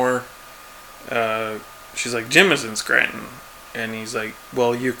art more. She's like, Jim is in Scranton. And he's like,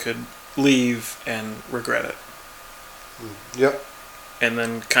 well, you could leave and regret it. Yep. And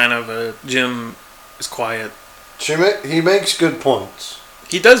then kind of Jim is quiet. He makes good points.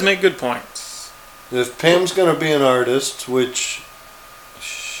 He does make good points. If Pam's going to be an artist, which...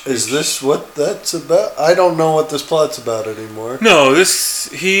 Is this what that's about? I don't know what this plot's about anymore. No,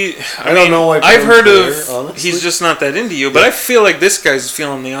 I don't know why I've Pam's heard there, of, honestly. he's just not that into you, but Yeah. I feel like this guy's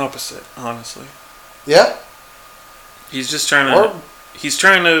feeling the opposite, honestly. Yeah? He's just trying to, Or he's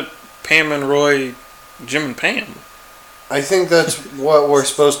trying to Pam and Roy, Jim and Pam. I think that's what we're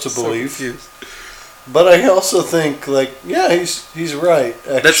supposed to So believe. confused. But I also think, like, yeah, he's right,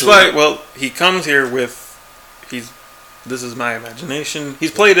 actually. That's why, well, he comes here with, this is my imagination.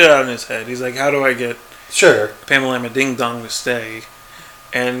 He's played it out in his head. He's like, how do I get Sure. Pamela and Ding Dong to stay?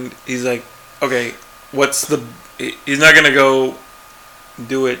 And he's like, okay, he's not going to go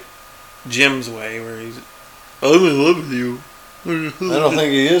do it Jim's way, where he's, I'm in love with you. I don't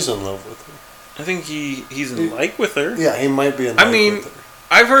think he is in love with her. I think he's in like with her. Yeah, he might be in I love mean, with her.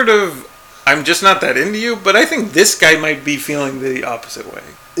 I've heard of, I'm just not that into you, but I think this guy might be feeling the opposite way.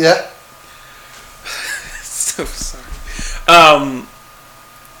 Yeah. So sorry.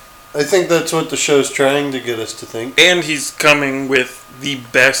 I think that's what the show's trying to get us to think. And he's coming with the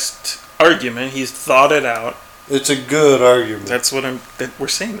best argument. He's thought it out. It's a good argument. That's what we're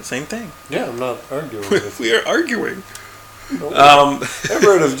saying the same thing. Yeah, I'm not arguing with you. We are arguing. I've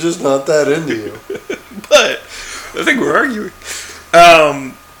heard of just not that into you. But I think we're arguing.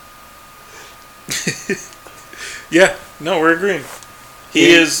 Yeah, no, we're agreeing.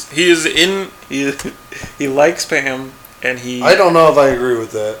 He likes Pam, and I don't know if I agree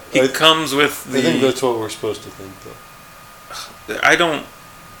with that. he comes with I think that's what we're supposed to think, though. I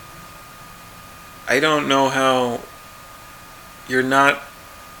don't know how you're not.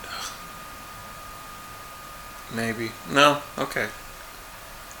 Maybe no. Okay.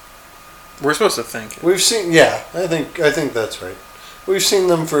 We're supposed to think it. We've seen, yeah, I think that's right. We've seen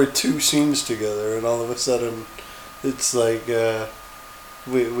them for 2 scenes together, and all of a sudden, it's like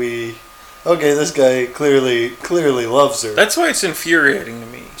we okay, this guy clearly loves her. That's why it's infuriating to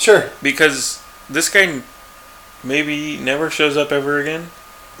me. Sure. Because this guy maybe never shows up ever again,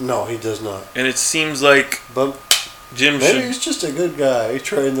 No, he does not. and it seems like But Jim maybe should. he's just a good guy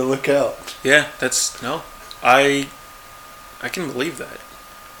trying to look out. Yeah, that's no. I can believe that.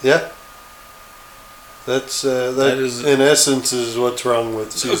 Yeah. That is- in essence is what's wrong with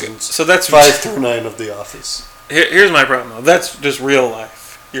Okay, seasons so that's 5 through 9 of The Office. Here's my problem though. That's just real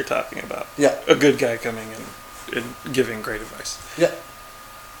life. you're talking about. Yeah. A good guy coming in and giving great advice. Yeah.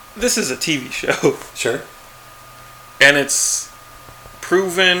 This is a TV show, Sure. and it's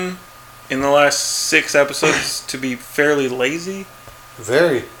proven in the last 6 episodes to be fairly lazy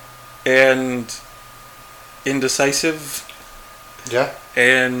Very. and indecisive Yeah.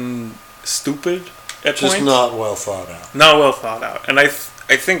 and stupid at Just points. not well thought out. Not well thought out. And I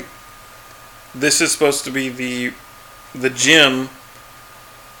think this is supposed to be the gym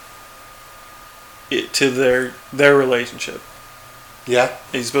to their relationship. Yeah.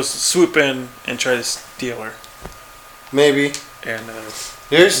 He's supposed to swoop in and try to steal her, Maybe. and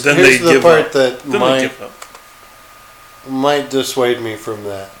Here's then they the give part up. that Then they might give up. might dissuade me from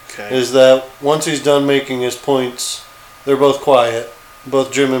that. Okay. Is that once he's done making his points, they're both quiet.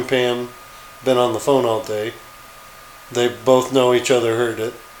 Both Jim and Pam been on the phone all day. They both know each other heard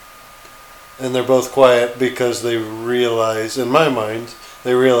it. And they're both quiet because they realize, in my mind,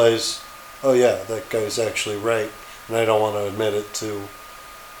 they realize, oh yeah, that guy's actually right. And I don't want to admit it to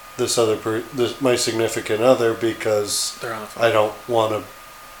this other my significant other because They're on the phone. I don't want to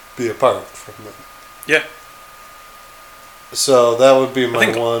be apart from them. Yeah. So that would be my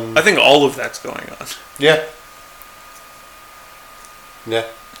think- one. I think all of that's going on. Yeah. Yeah.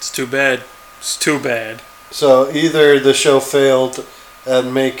 It's too bad. It's too bad. So either the show failed at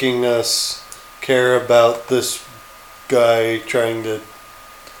making us care about this guy trying to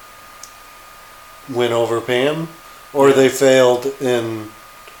win over Pam, or they failed in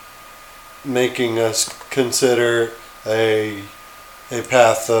making us consider a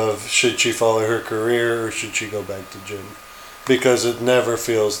path of should she follow her career or should she go back to Jim, because it never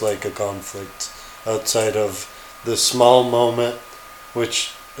feels like a conflict outside of this small moment,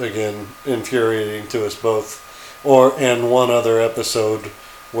 which again infuriating to us both, and one other episode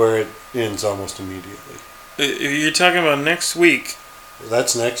where it ends almost immediately. You're talking about next week,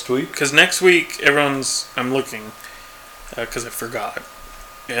 That's next week. because next week I'm looking, because I forgot,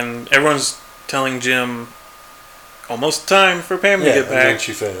 and everyone's telling Jim almost time for Pam to get and then back,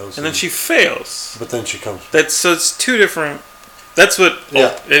 she fails. and then she fails. But then she comes. So it's two different. That's what.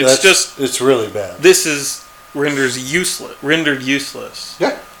 Yeah, it's really bad. This is rendered useless.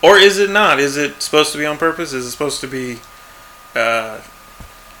 Yeah. Or is it not? Is it supposed to be on purpose? Is it supposed to be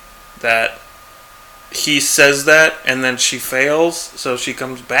that he says that and then she fails, so she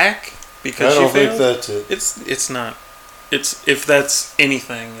comes back because I don't she think failed? that's it. It's not. It's if that's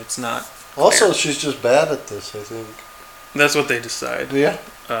anything, it's not. Also, clear. she's just bad at this, I think. That's what they decide. Yeah.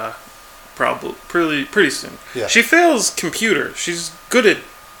 Probably pretty soon. Yeah. She fails computer. She's good at.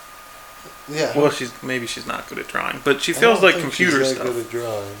 Yeah. Well, maybe she's not good at drawing, but she I feels don't like think computer she's that stuff. good at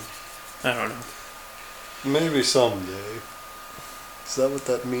drawing. I don't know. Maybe someday. Is that what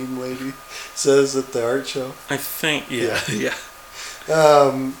that mean lady says at the art show? I think yeah.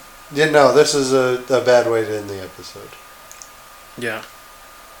 This is a bad way to end the episode. Yeah.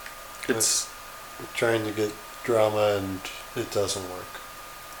 It's We're trying to get drama and it doesn't work.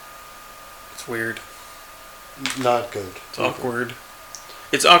 it's weird. Not good. It's awkward.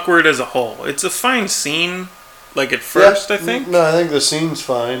 It's awkward as a whole. It's a fine scene, like at first, I think. No, I think the scene's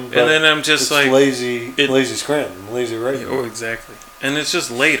fine. But And then I'm just it's like lazy scrimming, lazy writing. oh, exactly. And it's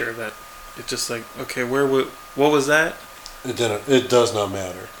just later that it's just like, okay, what was that? It does not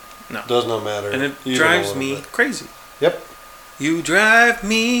matter. No. It does not matter. And it even a drives little me bit. crazy. Yep. You drive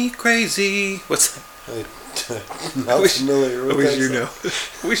me crazy. What's that? I'm not familiar with I wish that you song.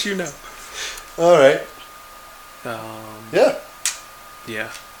 know. Wish you know. All right. Yeah. Yeah.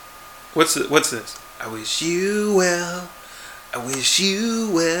 What's this? I wish you well. I wish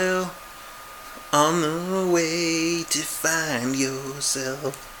you well. On the way to find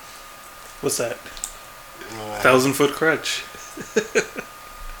yourself. What's that? 1,000-foot crutch.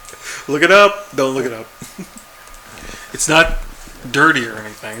 Look it up. Don't look it up. It's not dirty or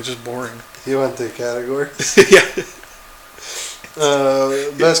anything. It's just boring. You want the category? Yeah.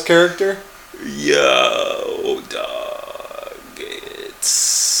 Best character? Yo, dog.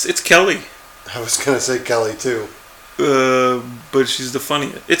 It's Kelly. I was gonna say Kelly too. But she's the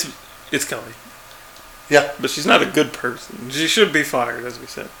funniest. It's Kelly. Yeah. But she's not a good person. She should be fired, as we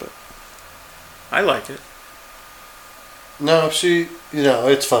said. But I like it. No,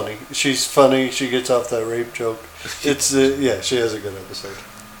 it's funny. She's funny. She gets off that rape joke. It's she has a good episode.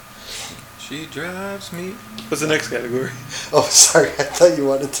 She drives me. What's the next category? Oh, sorry. I thought you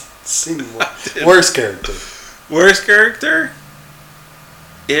wanted to sing more. Worst character. Worst character?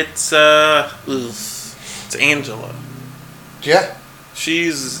 It's Angela. Yeah.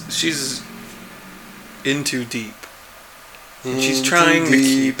 She's in too deep. She's trying to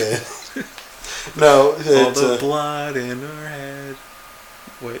keep it. No, all it's the blood in her head.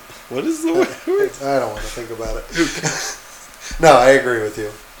 Wait, what is the word? I don't want to think about it. No, I agree with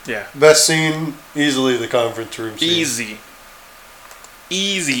you. Yeah. Best scene, easily the conference room scene.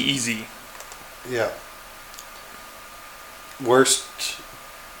 Easy. Yeah. Worst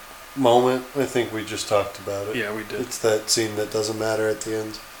moment, I think we just talked about it. Yeah, we did. It's that scene that doesn't matter at the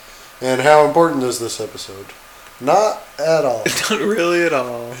end. And how important is this episode? Not at all. Not really at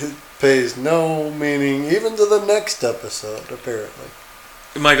all. It pays no meaning even to the next episode, apparently.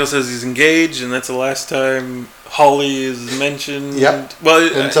 Michael says he's engaged, and that's the last time Holly is mentioned. Yep.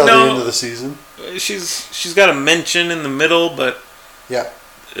 Well, Until no, the end of the season. She's got a mention in the middle, but Yeah.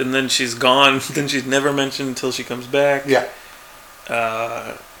 and then she's gone. Then she's never mentioned until she comes back. Yeah.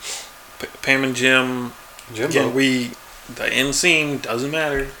 Pam and Jim. Jimbo. Again, the end scene doesn't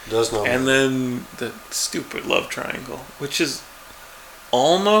matter. Does not. And then the stupid love triangle, which is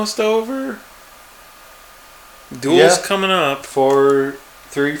almost over. Duel's coming up. 4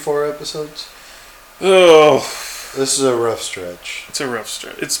 episodes. Oh, This is a rough stretch. it's a rough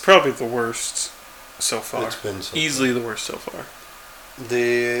stretch. It's probably the worst so far. It's been so Easily the worst so far.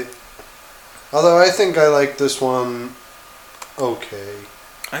 Although I think I like this one okay.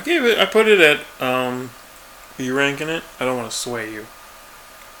 I put it at, are you ranking it? I don't want to sway you.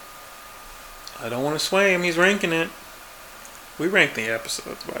 I don't want to sway him, he's ranking it. We rank the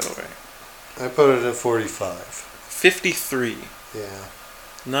episodes, by the way. I put it at 45. 53. Yeah.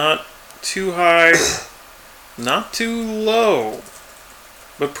 Not too high, not too low,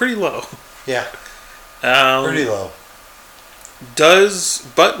 but pretty low. Yeah. Pretty low. Does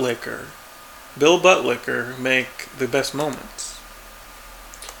Bill Buttlicker make the best moments?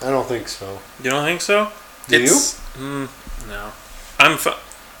 I don't think so. You don't think so? Do you? No.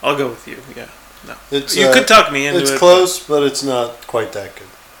 I'll go with you. Yeah. No. You could talk me into it. It's close, but it's not quite that good.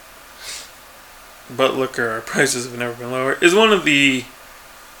 Buttlicker, our prices have never been lower, is one of the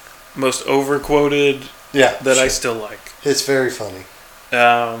most overquoted Yeah. that I sure. still like. It's very funny.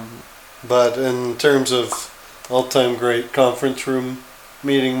 Um, But in terms of all-time great conference room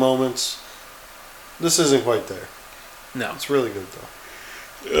meeting moments, this isn't quite there. no. It's really good, though.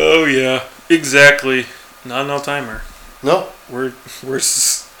 Oh yeah, exactly. Not an all-timer. No, We're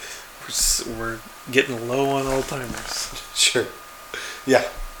getting low on all-timers. sure. Yeah,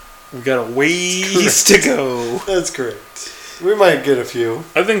 We've got a ways to go. that's correct. We might get a few.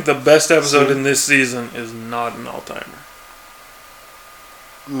 I think the best episode in this season is not an all-timer.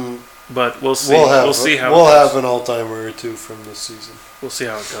 But we'll see. We'll see how we'll it goes. have an all-timer or two from this season. We'll see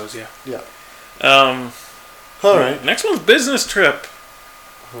how it goes. Yeah. Yeah. All right. Next one's business trip.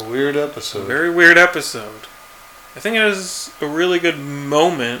 A weird A episode. very weird episode. I think it has a really good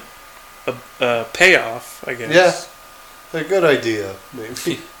moment, a payoff, I guess. Yeah. A good idea,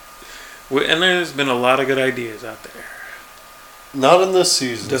 maybe. And there's been a lot of good ideas out there. Not in this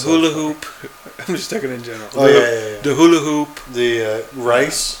season. The so hula far. hoop. I'm just talking in general. Oh, yeah. The hula hoop. The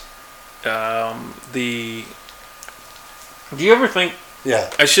rice. Do you ever think? Yeah.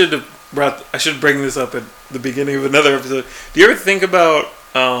 I should bring this up at the beginning of another episode. Do you ever think about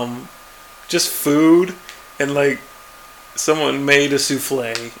just food and like someone made a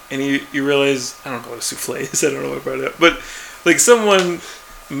souffle and you realize I don't know what a souffle is. I don't know what about it, but like someone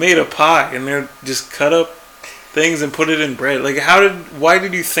made a pie and they're just cut up things and put it in bread. Like why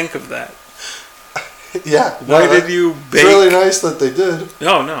did you think of that? Yeah. Why did you bake? It's really nice that they did.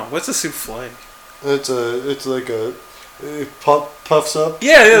 No. What's a souffle? It's like it puffs up.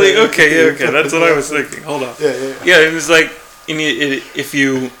 Yeah. Okay. That's what I was thinking. Hold on. Yeah. Yeah, it was like, if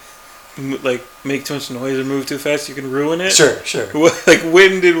you like make too much noise or move too fast, you can ruin it. Sure. Like,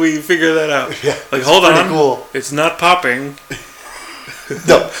 when did we figure that out? Yeah. Like, it's hold pretty on, cool. it's not popping.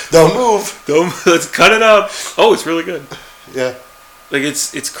 Don't move. Let's cut it up. Oh, it's really good. Yeah. Like,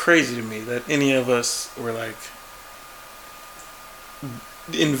 it's crazy to me that any of us were like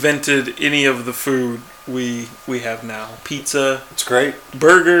invented any of the food we have now. Pizza, It's great.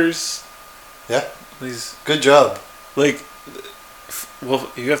 burgers. Yeah. These Good job. like, well,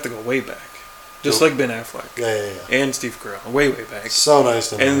 you have to go way back, just Cool. like Ben Affleck Yeah. and Steve Carell, way back. So nice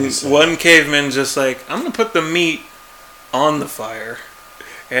to know. And you said one caveman just like, I'm gonna put the meat on the fire,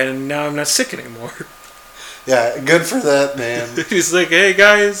 and now I'm not sick anymore. that. Yeah. Good for that, man. He's like, hey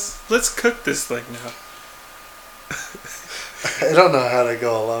guys, let's cook this thing now. I don't know how to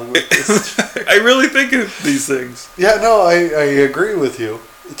go along with this. I really think of these things. Yeah. No, I agree with you.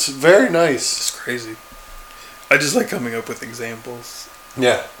 It's very nice. It's crazy. I just like coming up with examples.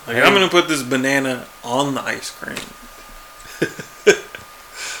 Yeah. Like, I'm gonna put this banana on the ice cream.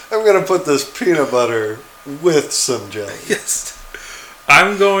 I'm gonna put this peanut butter with some jelly. Yes.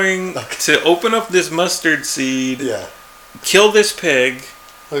 I'm going to open up this mustard seed, Yeah. kill this pig,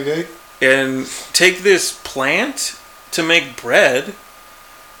 Okay. and take this plant to make bread,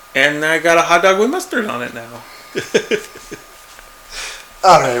 and I got a hot dog with mustard on it now.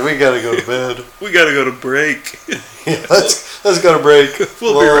 All right, we gotta go to bed. We gotta go to break. Yeah, let's go to break.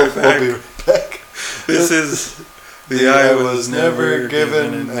 We'll be right back. We'll be right back. This is The I Was Never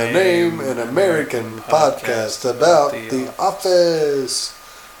Given a Name, an American podcast about The Office.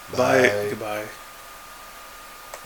 Bye. Goodbye.